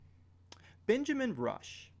Benjamin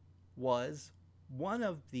Rush was one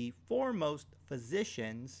of the foremost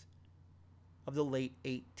physicians of the late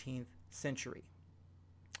 18th century.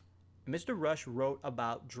 Mr. Rush wrote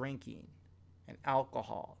about drinking and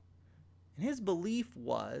alcohol, and his belief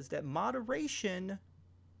was that moderation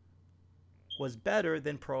was better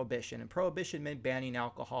than prohibition, and prohibition meant banning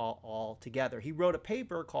alcohol altogether. He wrote a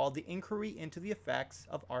paper called The Inquiry into the Effects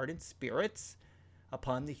of Ardent Spirits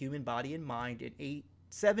upon the Human Body and Mind in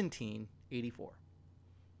 1784.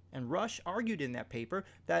 And Rush argued in that paper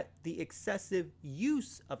that the excessive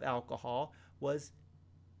use of alcohol was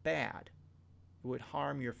bad. It would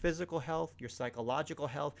harm your physical health, your psychological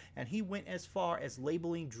health, and he went as far as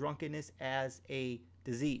labeling drunkenness as a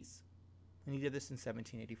disease. And he did this in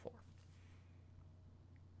 1784.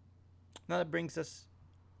 Now that brings us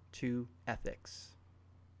to ethics,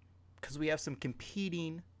 because we have some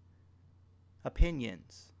competing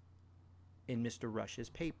opinions in Mr. Rush's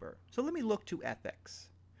paper. So let me look to ethics.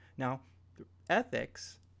 Now,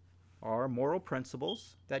 ethics are moral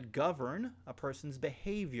principles that govern a person's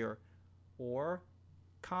behavior or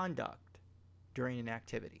conduct during an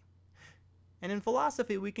activity. And in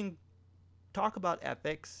philosophy, we can talk about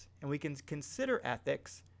ethics and we can consider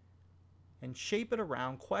ethics and shape it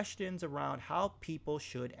around questions around how people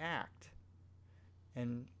should act.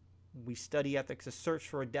 And we study ethics to search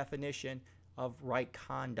for a definition of right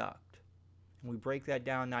conduct. And we break that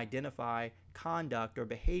down and identify conduct or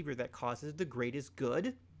behavior that causes the greatest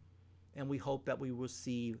good, and we hope that we will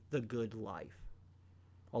see the good life,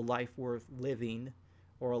 a life worth living,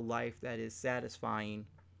 or a life that is satisfying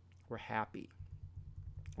or happy.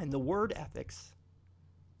 And the word ethics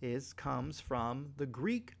comes from the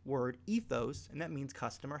Greek word ethos, and that means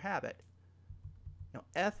custom or habit. Now,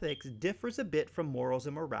 ethics differs a bit from morals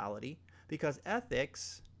and morality because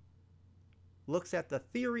ethics looks at the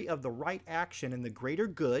theory of the right action and the greater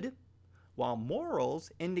good, while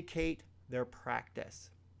morals indicate their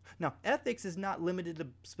practice. Now, ethics is not limited to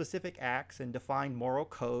specific acts and defined moral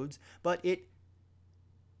codes, but it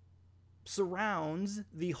surrounds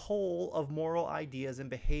the whole of moral ideas and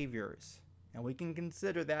behaviors. And we can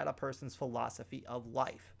consider that a person's philosophy of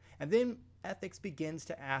life. And then ethics begins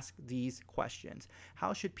to ask these questions.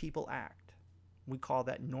 How should people act? We call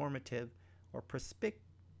that normative or prescriptive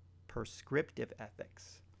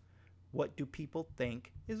ethics. What do people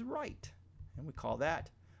think is right? And we call that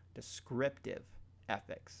descriptive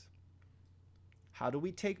ethics. How do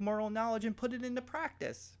we take moral knowledge and put it into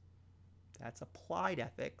practice? That's applied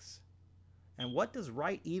ethics. And what does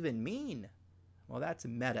right even mean? Well, that's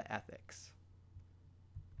meta-ethics.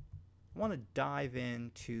 I want to dive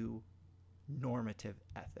into normative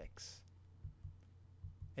ethics.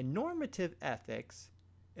 And normative ethics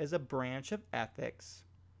is a branch of ethics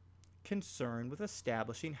concerned with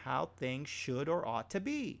establishing how things should or ought to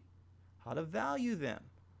be, how to value them,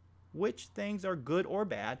 which things are good or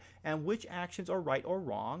bad, and which actions are right or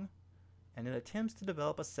wrong, and it attempts to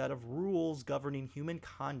develop a set of rules governing human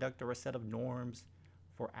conduct or a set of norms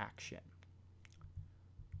for action.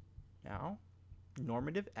 Now,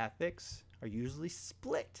 normative ethics are usually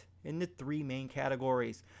split into three main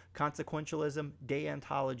categories: consequentialism,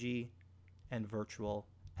 deontology, and virtual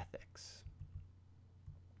ethics.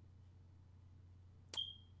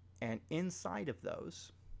 And inside of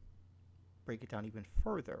those, break it down even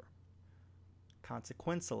further,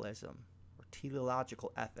 consequentialism, or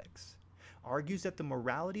teleological ethics, argues that the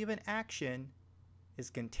morality of an action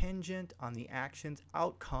is contingent on the action's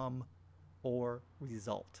outcome or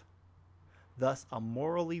result. Thus, a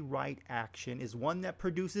morally right action is one that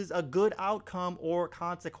produces a good outcome or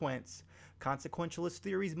consequence. Consequentialist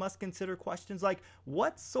theories must consider questions like,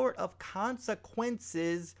 what sort of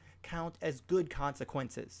consequences count as good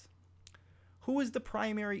consequences? Who is the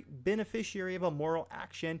primary beneficiary of a moral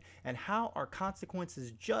action, and how are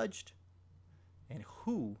consequences judged, and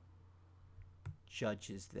who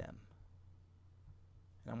judges them?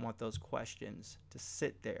 And I want those questions to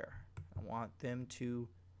sit there. I want them to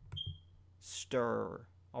stir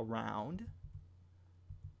around.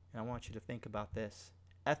 And I want you to think about this.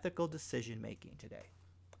 Ethical decision making today.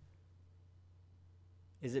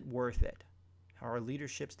 Is it worth it? Are our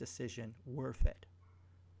leadership's decision worth it?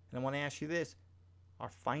 And I want to ask you this. Are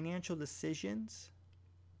financial decisions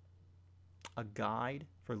a guide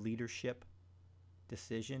for leadership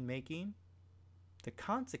decision making? The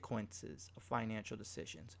consequences of financial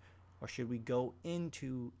decisions? Or should we go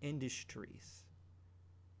into industries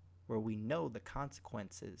where we know the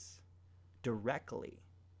consequences directly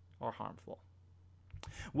are harmful?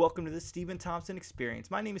 Welcome to the Stephen Thompson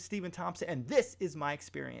Experience. My name is Stephen Thompson, and this is my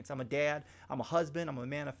experience. I'm a dad, I'm a husband, I'm a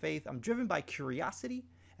man of faith. I'm driven by curiosity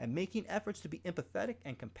and making efforts to be empathetic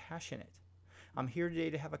and compassionate. I'm here today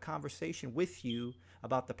to have a conversation with you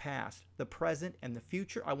about the past, the present, and the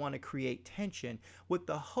future. I want to create tension with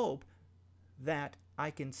the hope that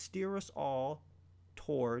I can steer us all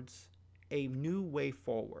towards a new way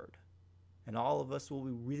forward. And all of us will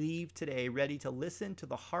leave today ready to listen to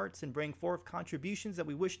the hearts and bring forth contributions that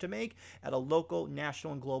we wish to make at a local,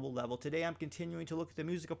 national, and global level. Today I'm continuing to look at the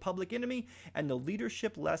music of Public Enemy and the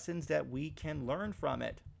leadership lessons that we can learn from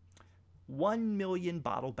it. 1 Million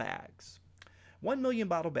Bottle Bags. 1 Million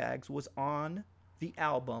Bottle Bags was on the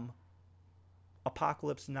album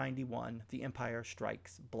Apocalypse 91, The Empire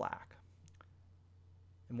Strikes Black.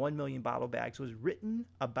 And 1 Million Bottle Bags was written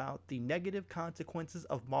about the negative consequences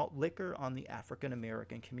of malt liquor on the African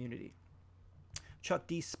American community. Chuck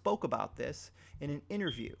D spoke about this in an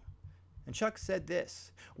interview. And Chuck said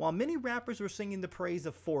this: while many rappers were singing the praise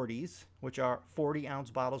of 40s, which are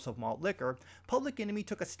 40-ounce bottles of malt liquor, Public Enemy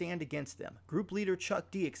took a stand against them. Group leader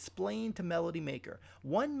Chuck D explained to Melody Maker,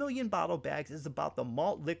 1 Million Bottle Bags is about the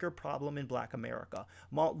malt liquor problem in Black America.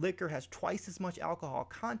 Malt liquor has twice as much alcohol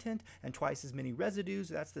content and twice as many residues,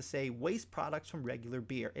 that's to say waste products from regular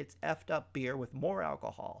beer. It's effed up beer with more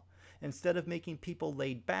alcohol. Instead of making people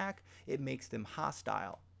laid back, it makes them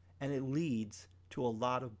hostile, and it leads to a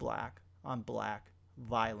lot of black on black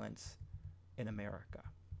violence in America.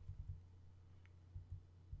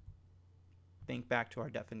 Think back to our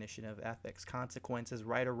definition of ethics. Consequences,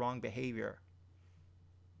 right or wrong behavior.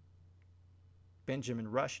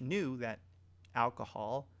 Benjamin Rush knew that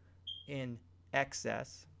alcohol in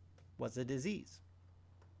excess was a disease.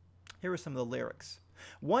 Here are some of the lyrics.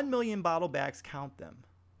 1 million bottle bags, count them.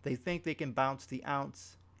 They think they can bounce the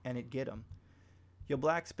ounce and it get them. Your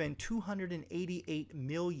blacks spend 288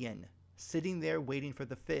 million sitting there waiting for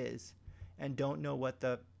the fizz and don't know what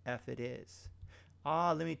the F it is.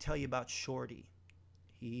 Let me tell you about Shorty.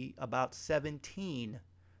 He about 17,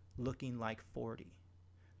 looking like 40.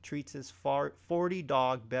 Treats his 40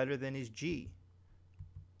 dog better than his G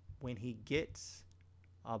when he gets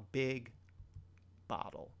a big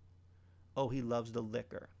bottle. Oh, he loves the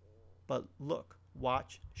liquor. But look,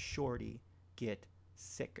 watch Shorty get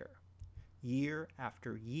sicker. Year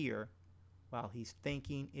after year, while he's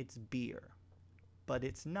thinking it's beer. But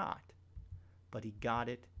it's not. But he got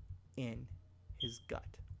it in his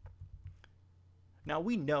gut. Now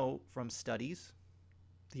we know from studies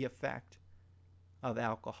the effect of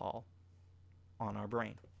alcohol on our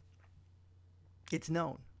brain. It's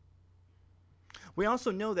known. We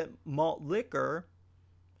also know that malt liquor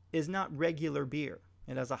is not regular beer.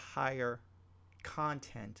 It has a higher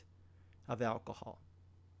content of alcohol.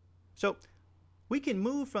 So we can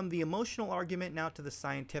move from the emotional argument now to the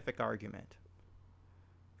scientific argument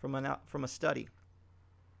from a study.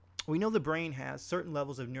 We know the brain has certain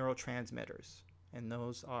levels of neurotransmitters, and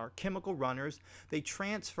those are chemical runners. They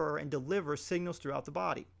transfer and deliver signals throughout the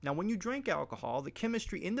body. Now, when you drink alcohol, the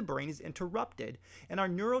chemistry in the brain is interrupted, and our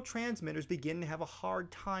neurotransmitters begin to have a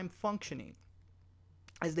hard time functioning,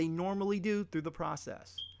 as they normally do through the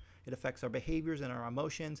process. It affects our behaviors and our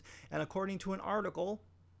emotions, and according to an article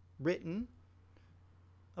written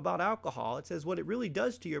about alcohol, it says what it really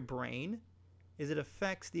does to your brain is it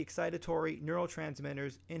affects the excitatory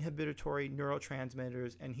neurotransmitters, inhibitory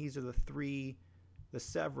neurotransmitters, and these are the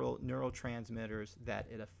several neurotransmitters that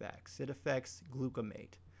it affects. It affects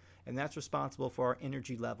glutamate, and that's responsible for our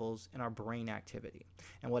energy levels and our brain activity.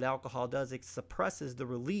 And what alcohol does, it suppresses the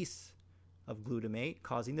release of glutamate,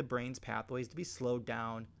 causing the brain's pathways to be slowed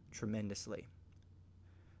down tremendously.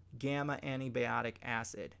 Gamma antibiotic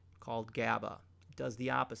acid, called GABA, does the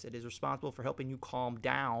opposite. It is responsible for helping you calm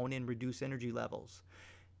down and reduce energy levels.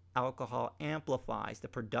 Alcohol amplifies the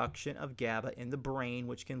production of GABA in the brain,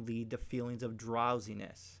 which can lead to feelings of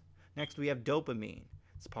drowsiness. Next, we have dopamine.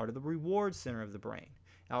 It's part of the reward center of the brain.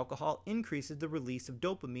 Alcohol increases the release of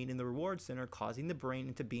dopamine in the reward center, causing the brain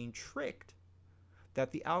into being tricked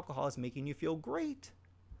that the alcohol is making you feel great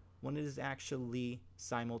when it is actually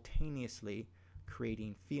simultaneously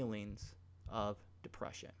creating feelings of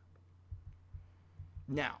depression.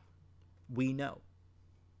 Now, we know,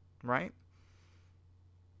 right?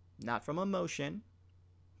 Not from emotion,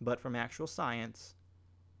 but from actual science,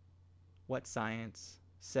 what science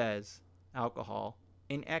says alcohol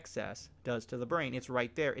in excess does to the brain. It's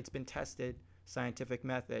right there. It's been tested, scientific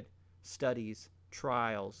method, studies,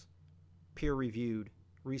 trials, peer-reviewed,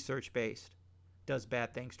 research-based, does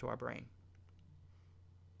bad things to our brain.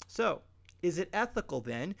 So, is it ethical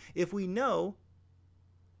then, if we know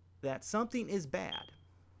that something is bad,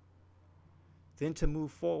 then to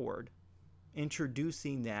move forward,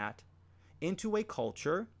 introducing that into a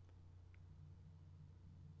culture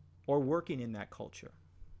or working in that culture?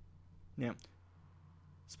 Now,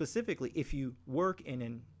 Specifically, if you work in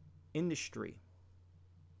an industry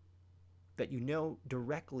that you know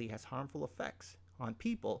directly has harmful effects on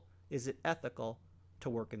people, is it ethical to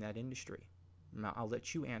work in that industry? Now, I'll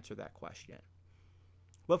let you answer that question.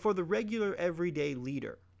 But for the regular everyday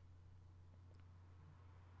leader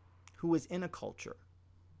who is in a culture,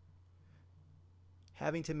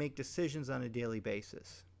 having to make decisions on a daily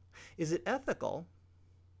basis, is it ethical,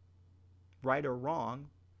 right or wrong,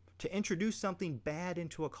 to introduce something bad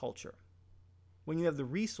into a culture when you have the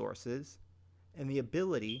resources and the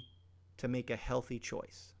ability to make a healthy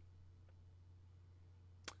choice?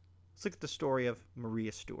 Let's look at the story of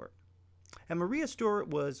Maria Stuart. And Maria Stuart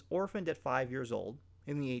was orphaned at 5 years old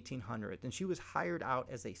in the 1800s, and she was hired out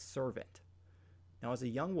as a servant. Now, as a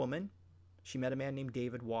young woman, she met a man named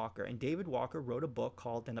David Walker, and David Walker wrote a book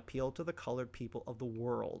called An Appeal to the Colored People of the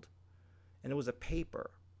World. And it was a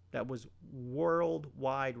paper that was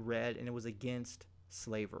worldwide read, and it was against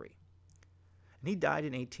slavery. And he died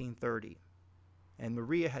in 1830, and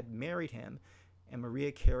Maria had married him, and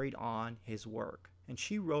Maria carried on his work. And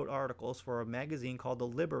she wrote articles for a magazine called The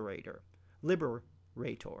Liberator. It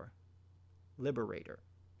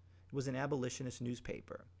was an abolitionist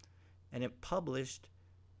newspaper, and it published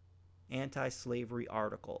anti-slavery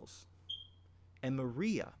articles. And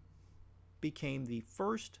Maria became the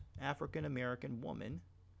first African American woman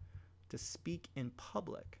to speak in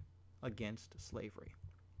public against slavery.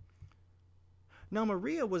 Now,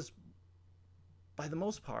 Maria was, by the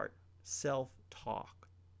most part, self-taught.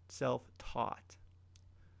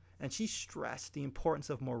 And she stressed the importance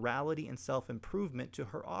of morality and self-improvement to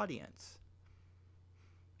her audience.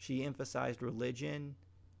 She emphasized religion.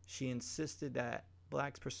 She insisted that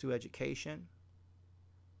blacks pursue education.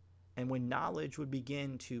 And when knowledge would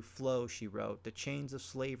begin to flow, she wrote, the chains of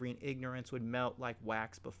slavery and ignorance would melt like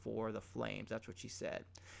wax before the flames. That's what she said.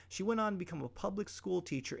 She went on to become a public school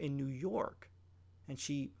teacher in New York, and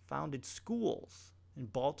she founded schools in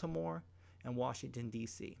Baltimore and Washington,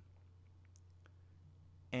 D.C.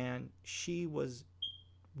 And she was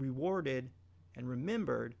rewarded and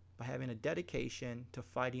remembered by having a dedication to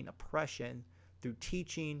fighting oppression through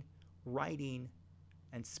teaching, writing,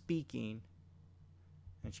 and speaking,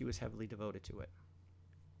 and she was heavily devoted to it.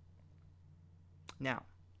 Now,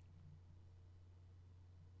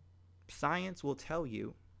 science will tell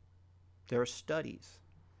you there are studies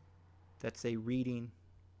that say reading,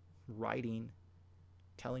 writing,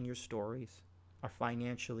 telling your stories are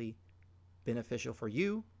financially beneficial for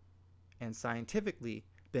you and scientifically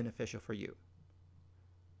beneficial for you.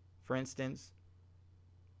 For instance,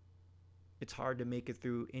 it's hard to make it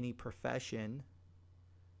through any profession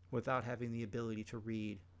without having the ability to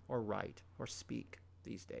read or write or speak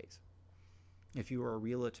these days. If you are a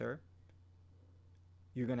realtor,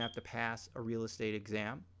 you're going to have to pass a real estate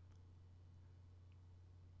exam.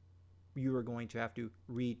 You are going to have to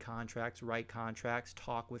read contracts, write contracts,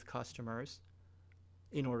 talk with customers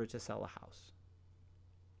in order to sell a house.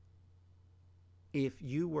 If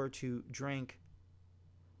you were to drink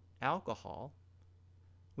alcohol,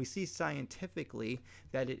 we see scientifically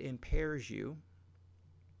that it impairs you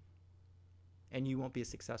and you won't be a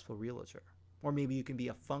successful realtor. Or maybe you can be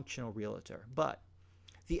a functional realtor. But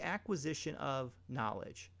the acquisition of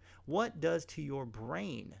knowledge, what does to your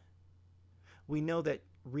brain? We know that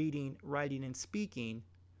reading, writing, and speaking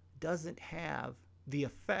doesn't have the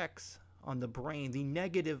effects on the brain, the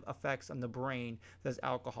negative effects on the brain that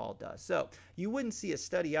alcohol does. So you wouldn't see a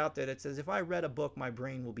study out there that says, if I read a book, my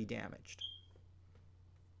brain will be damaged.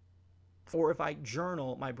 Or if I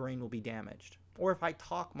journal, my brain will be damaged. Or if I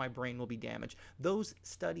talk, my brain will be damaged. Those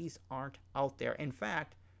studies aren't out there. In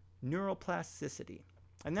fact, neuroplasticity,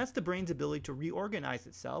 and that's the brain's ability to reorganize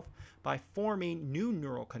itself by forming new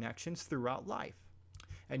neural connections throughout life.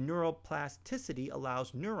 And neuroplasticity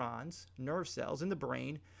allows neurons, nerve cells in the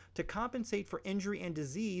brain, to compensate for injury and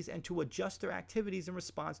disease and to adjust their activities in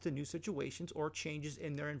response to new situations or changes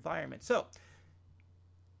in their environment. So,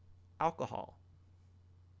 alcohol,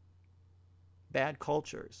 bad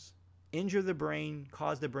cultures, injure the brain,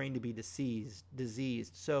 cause the brain to be diseased.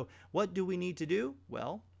 So what do we need to do?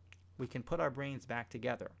 Well, we can put our brains back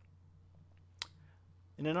together.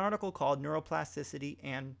 In an article called Neuroplasticity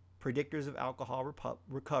and Predictors of Alcohol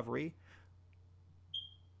Recovery,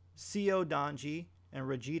 C.O. Donji and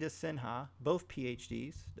Rajita Sinha, both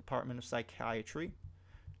PhDs, Department of Psychiatry.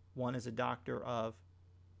 One is a doctor of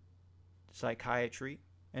psychiatry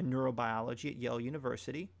and neurobiology at Yale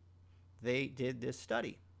University. They did this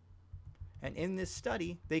study. And in this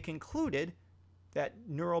study, they concluded that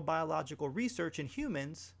neurobiological research in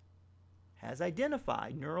humans has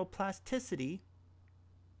identified neuroplasticity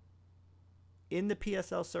in the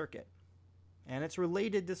PSL circuit. and its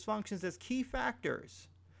related dysfunctions as key factors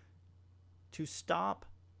to stop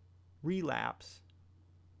relapse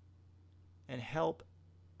and help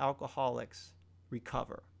alcoholics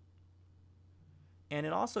recover. And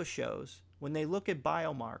it also shows when they look at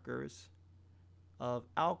biomarkers of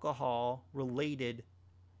alcohol-related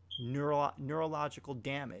neurological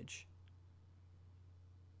damage,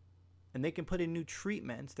 and they can put in new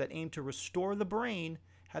treatments that aim to restore the brain,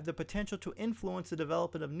 have the potential to influence the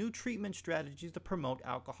development of new treatment strategies to promote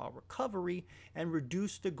alcohol recovery and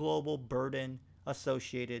reduce the global burden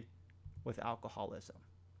associated with alcoholism.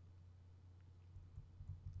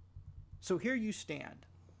 So here you stand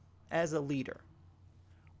as a leader.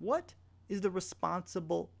 What is the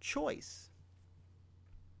responsible choice?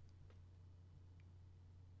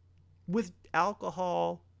 With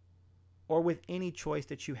alcohol or with any choice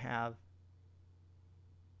that you have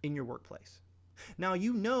in your workplace. Now,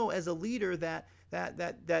 you know as a leader that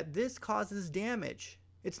this causes damage.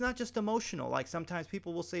 It's not just emotional. Like sometimes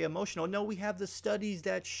people will say emotional. No, we have the studies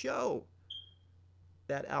that show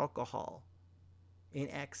that alcohol in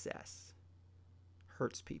excess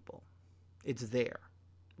hurts people. It's there,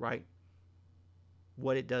 right?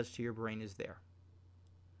 What it does to your brain is there.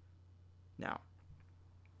 Now,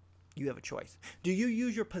 you have a choice. Do you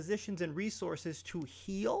use your positions and resources to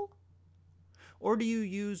heal? Or do you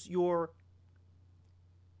use your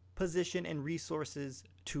position and resources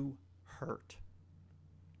to hurt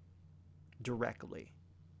directly?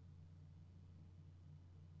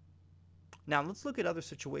 Now, let's look at other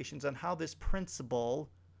situations on how this principle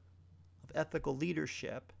of ethical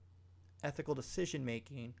leadership, ethical decision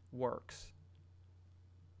making works.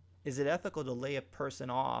 Is it ethical to lay a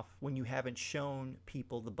person off when you haven't shown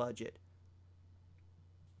people the budget?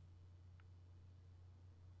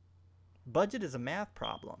 Budget is a math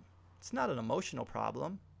problem. It's not an emotional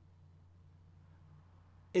problem.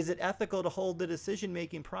 Is it ethical to hold the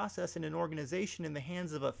decision-making process in an organization in the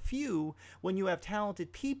hands of a few when you have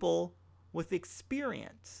talented people with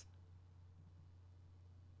experience?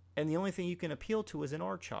 And the only thing you can appeal to is an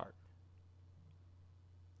org chart.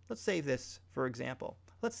 Let's say this, for example.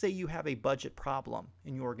 Let's say you have a budget problem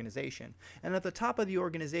in your organization, and at the top of the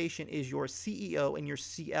organization is your CEO and your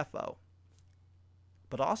CFO.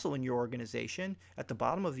 But also in your organization, at the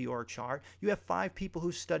bottom of the org chart, you have 5 people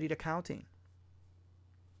who studied accounting.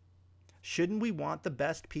 Shouldn't we want the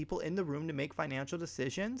best people in the room to make financial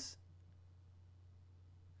decisions?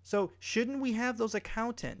 So shouldn't we have those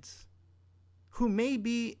accountants who may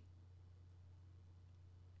be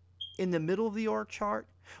in the middle of the org chart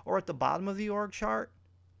or at the bottom of the org chart?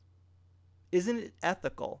 Isn't it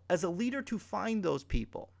ethical as a leader to find those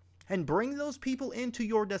people and bring those people into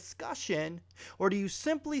your discussion? Or do you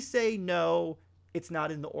simply say, no, it's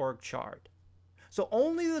not in the org chart? So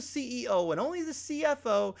only the CEO and only the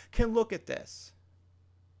CFO can look at this.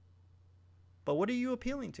 But what are you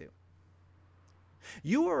appealing to?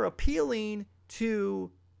 You are appealing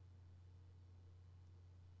to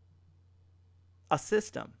a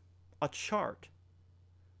system, a chart.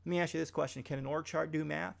 Let me ask you this question. Can an org chart do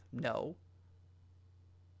math? No.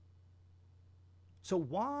 So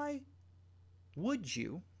why would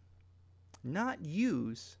you not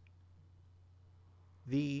use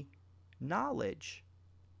the knowledge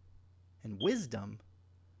and wisdom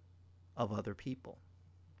of other people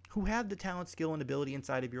who have the talent, skill, and ability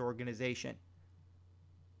inside of your organization?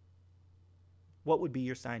 What would be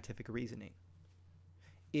your scientific reasoning?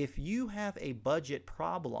 If you have a budget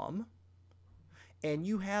problem and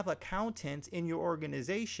you have accountants in your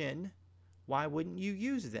organization, why wouldn't you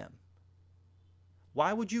use them?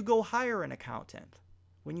 Why would you go hire an accountant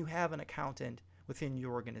when you have an accountant within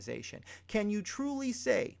your organization? Can you truly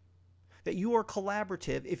say that you are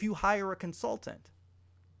collaborative if you hire a consultant?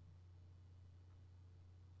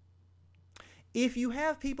 If you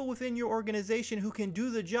have people within your organization who can do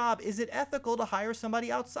the job, is it ethical to hire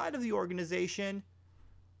somebody outside of the organization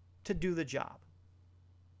to do the job?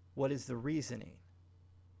 What is the reasoning?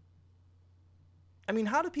 I mean,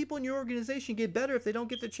 how do people in your organization get better if they don't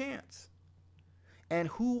get the chance? And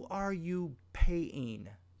who are you paying?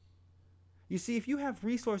 You see, if you have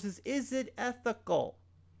resources, is it ethical?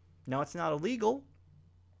 Now, it's not illegal.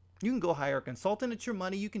 You can go hire a consultant. It's your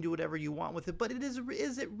money. You can do whatever you want with it. But is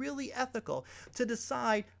it really ethical to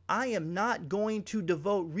decide I am not going to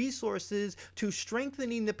devote resources to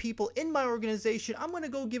strengthening the people in my organization? I'm going to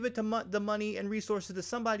go give it to the money and resources to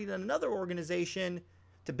somebody in another organization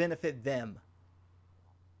to benefit them.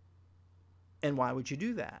 And why would you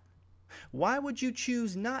do that? Why would you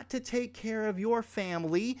choose not to take care of your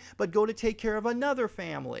family, but go to take care of another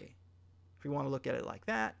family? If you want to look at it like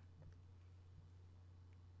that.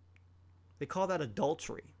 They call that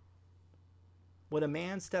adultery. When a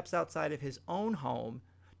man steps outside of his own home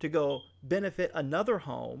to go benefit another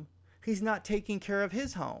home, he's not taking care of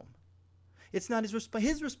his home. It's not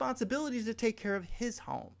his responsibility is to take care of his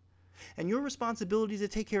home. And your responsibility is to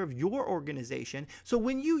take care of your organization. So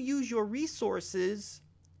when you use your resources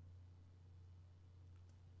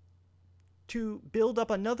to build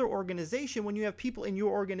up another organization, when you have people in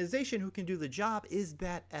your organization who can do the job, is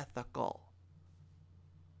that ethical?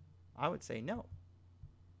 I would say no,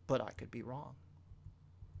 but I could be wrong.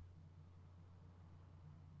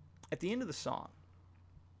 At the end of the song,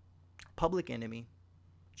 Public Enemy,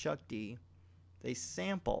 Chuck D, they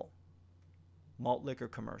sample malt liquor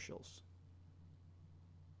commercials.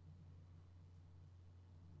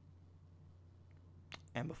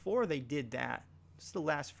 And before they did that, this is the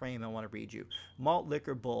last frame I want to read you. Malt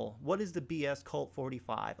liquor bull. What is the BS Colt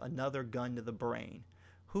 45? Another gun to the brain.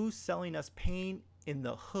 Who's selling us pain in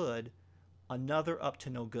the hood? Another up to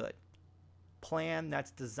no good. Plan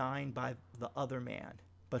that's designed by the other man,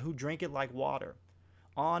 but who drink it like water.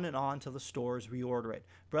 On and on till the stores reorder it.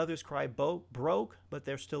 Brothers cry broke, but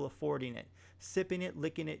they're still affording it. Sipping it,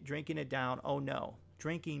 licking it, drinking it down. Oh no.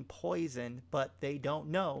 Drinking poison, but they don't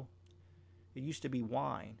know. It used to be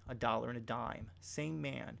wine, $1 and a dime. Same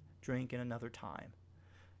man, drinking another time.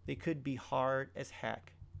 They could be hard as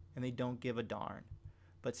heck, and they don't give a darn,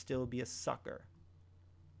 but still be a sucker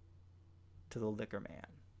to the liquor man.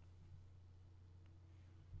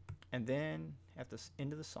 And then, at the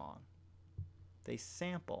end of the song, they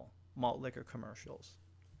sample malt liquor commercials.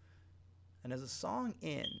 And as the song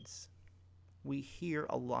ends, we hear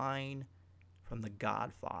a line from The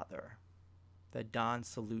Godfather that Don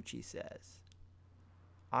Salucci says,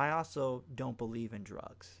 I also don't believe in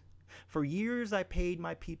drugs. For years I paid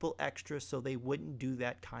my people extra so they wouldn't do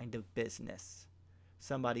that kind of business.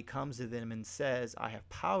 Somebody comes to them and says, I have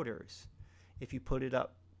powders. If you put it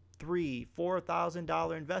up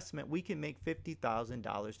 $3,000-$4,000 investment, we can make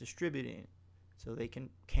 $50,000 distributing it. So they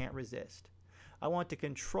can't resist. I want to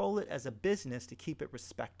control it as a business to keep it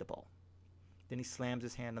respectable. Then he slams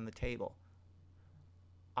his hand on the table.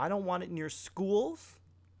 I don't want it near schools.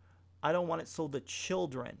 I don't want it sold to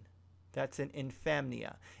children. That's an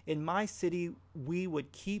infamia. In my city, we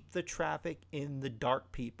would keep the traffic in the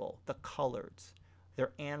dark people, the coloreds.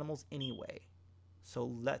 They're animals anyway. So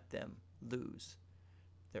let them lose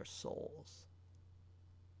their souls.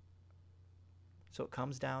 So it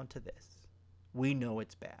comes down to this. We know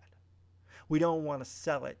it's bad. We don't want to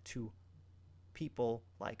sell it to people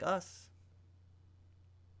like us.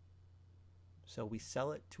 So we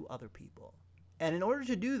sell it to other people. And in order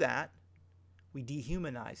to do that, we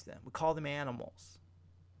dehumanize them. We call them animals.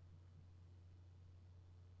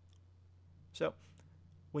 So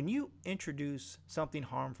when you introduce something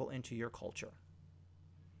harmful into your culture,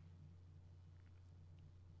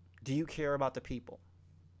 do you care about the people?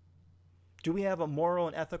 Do we have a moral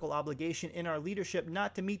and ethical obligation in our leadership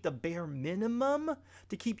not to meet the bare minimum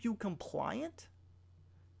to keep you compliant?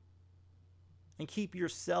 And keep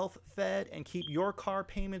yourself fed and keep your car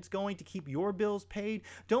payments going, to keep your bills paid?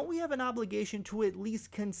 Don't we have an obligation to at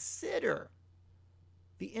least consider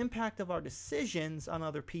the impact of our decisions on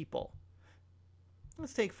other people?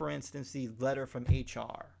 Let's take, for instance, the letter from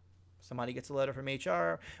HR. Somebody gets a letter from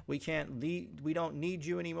HR. We don't need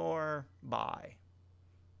you anymore. Bye.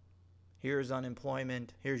 Here's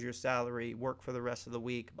unemployment. Here's your salary. Work for the rest of the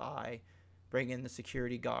week. Bye. Bring in the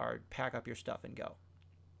security guard. Pack up your stuff and go.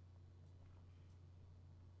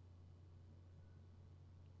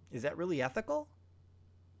 Is that really ethical?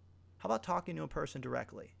 How about talking to a person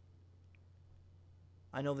directly?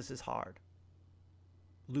 I know this is hard.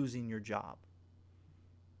 Losing your job.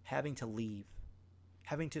 Having to leave.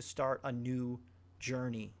 Having to start a new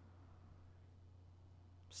journey.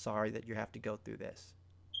 Sorry that you have to go through this.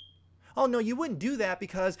 Oh no, you wouldn't do that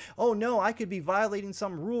because, oh no, I could be violating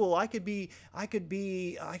some rule. I could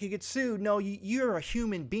get sued. No, you're a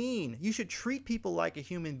human being. You should treat people like a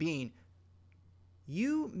human being.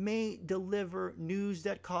 You may deliver news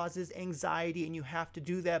that causes anxiety and you have to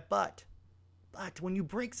do that, but when you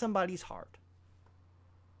break somebody's heart,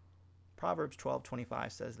 Proverbs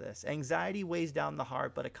 12:25 says this, anxiety weighs down the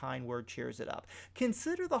heart, but a kind word cheers it up.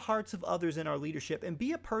 Consider the hearts of others in our leadership and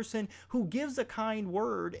be a person who gives a kind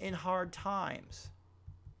word in hard times.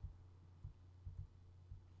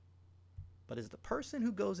 But as the person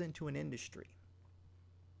who goes into an industry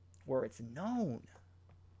where it's known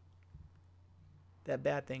that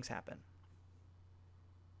bad things happen,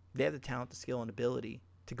 they have the talent, the skill, and ability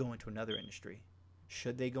to go into another industry.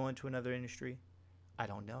 Should they go into another industry? I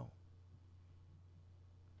don't know.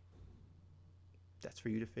 That's for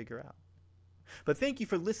you to figure out. But thank you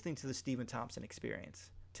for listening to the Stephen Thompson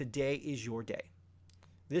Experience. Today is your day.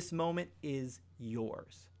 This moment is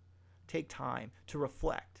yours. Take time to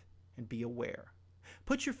reflect and be aware.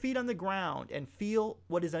 Put your feet on the ground and feel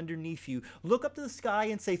what is underneath you. Look up to the sky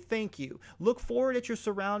and say thank you. Look forward at your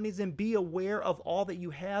surroundings and be aware of all that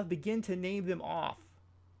you have. Begin to name them off.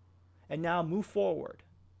 And now move forward.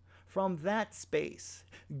 From that space,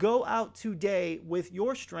 go out today with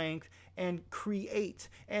your strength and create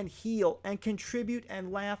and heal and contribute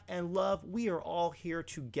and laugh and love. We are all here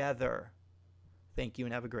together. Thank you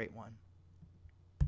and have a great one.